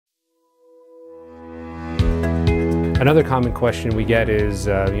Another common question we get is,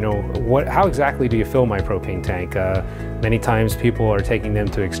 how exactly do you fill my propane tank? Many times people are taking them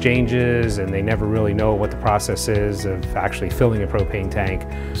to exchanges and they never really know what the process is of actually filling a propane tank.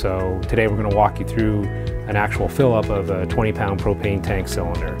 So today we're going to walk you through an actual fill up of a 20-pound propane tank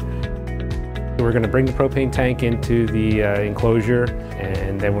cylinder. We're going to bring the propane tank into the enclosure,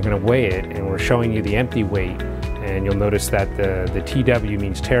 and then we're going to weigh it, and we're showing you the empty weight. And you'll notice that the TW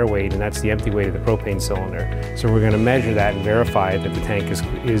means tare weight, and that's the empty weight of the propane cylinder. So we're going to measure that and verify that the tank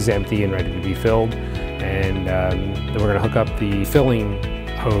is empty and ready to be filled. And then we're going to hook up the filling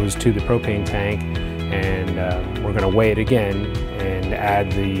hose to the propane tank, and we're going to weigh it again and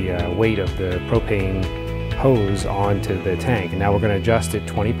add the weight of the propane hose onto the tank. And now we're going to adjust it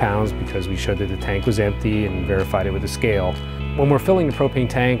 20 pounds because we showed that the tank was empty and verified it with a scale. When we're filling the propane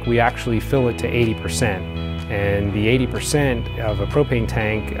tank, we actually fill it to 80%. And the 80% of a propane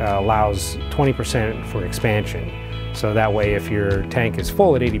tank allows 20% for expansion. So that way, if your tank is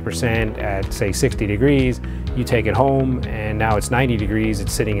full at 80% at, say, 60 degrees, you take it home and now it's 90 degrees,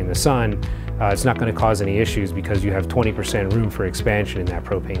 it's sitting in the sun. It's not going to cause any issues because you have 20% room for expansion in that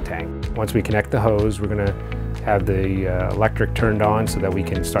propane tank. Once we connect the hose, we're going to have the electric turned on so that we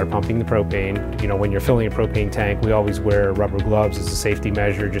can start pumping the propane. You know, when you're filling a propane tank, we always wear rubber gloves as a safety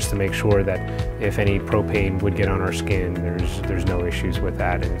measure just to make sure that if any propane would get on our skin, there's no issues with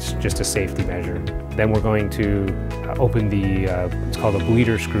that, and it's just a safety measure. Then we're going to open the, it's called a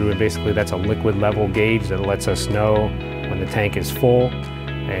bleeder screw, and basically that's a liquid level gauge that lets us know when the tank is full.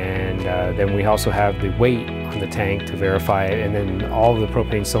 And then we also have the weight on the tank to verify it, and then all of the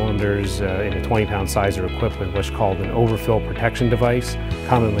propane cylinders in a 20-pound size are equipped with what's called an overfill protection device,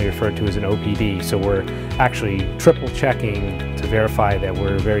 commonly referred to as an OPD. So we're actually triple checking to verify that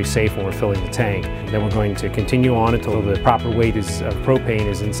we're very safe when we're filling the tank. And then we're going to continue on until the proper weight of propane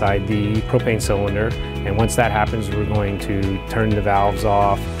is inside the propane cylinder. And once that happens, we're going to turn the valves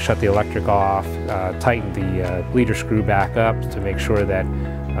off, shut the electric off, tighten the bleeder screw back up to make sure that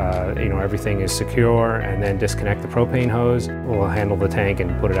everything is secure, and then disconnect the propane hose. We'll handle the tank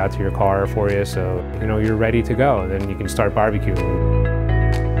and put it out to your car for you, so you're ready to go. Then you can start barbecuing.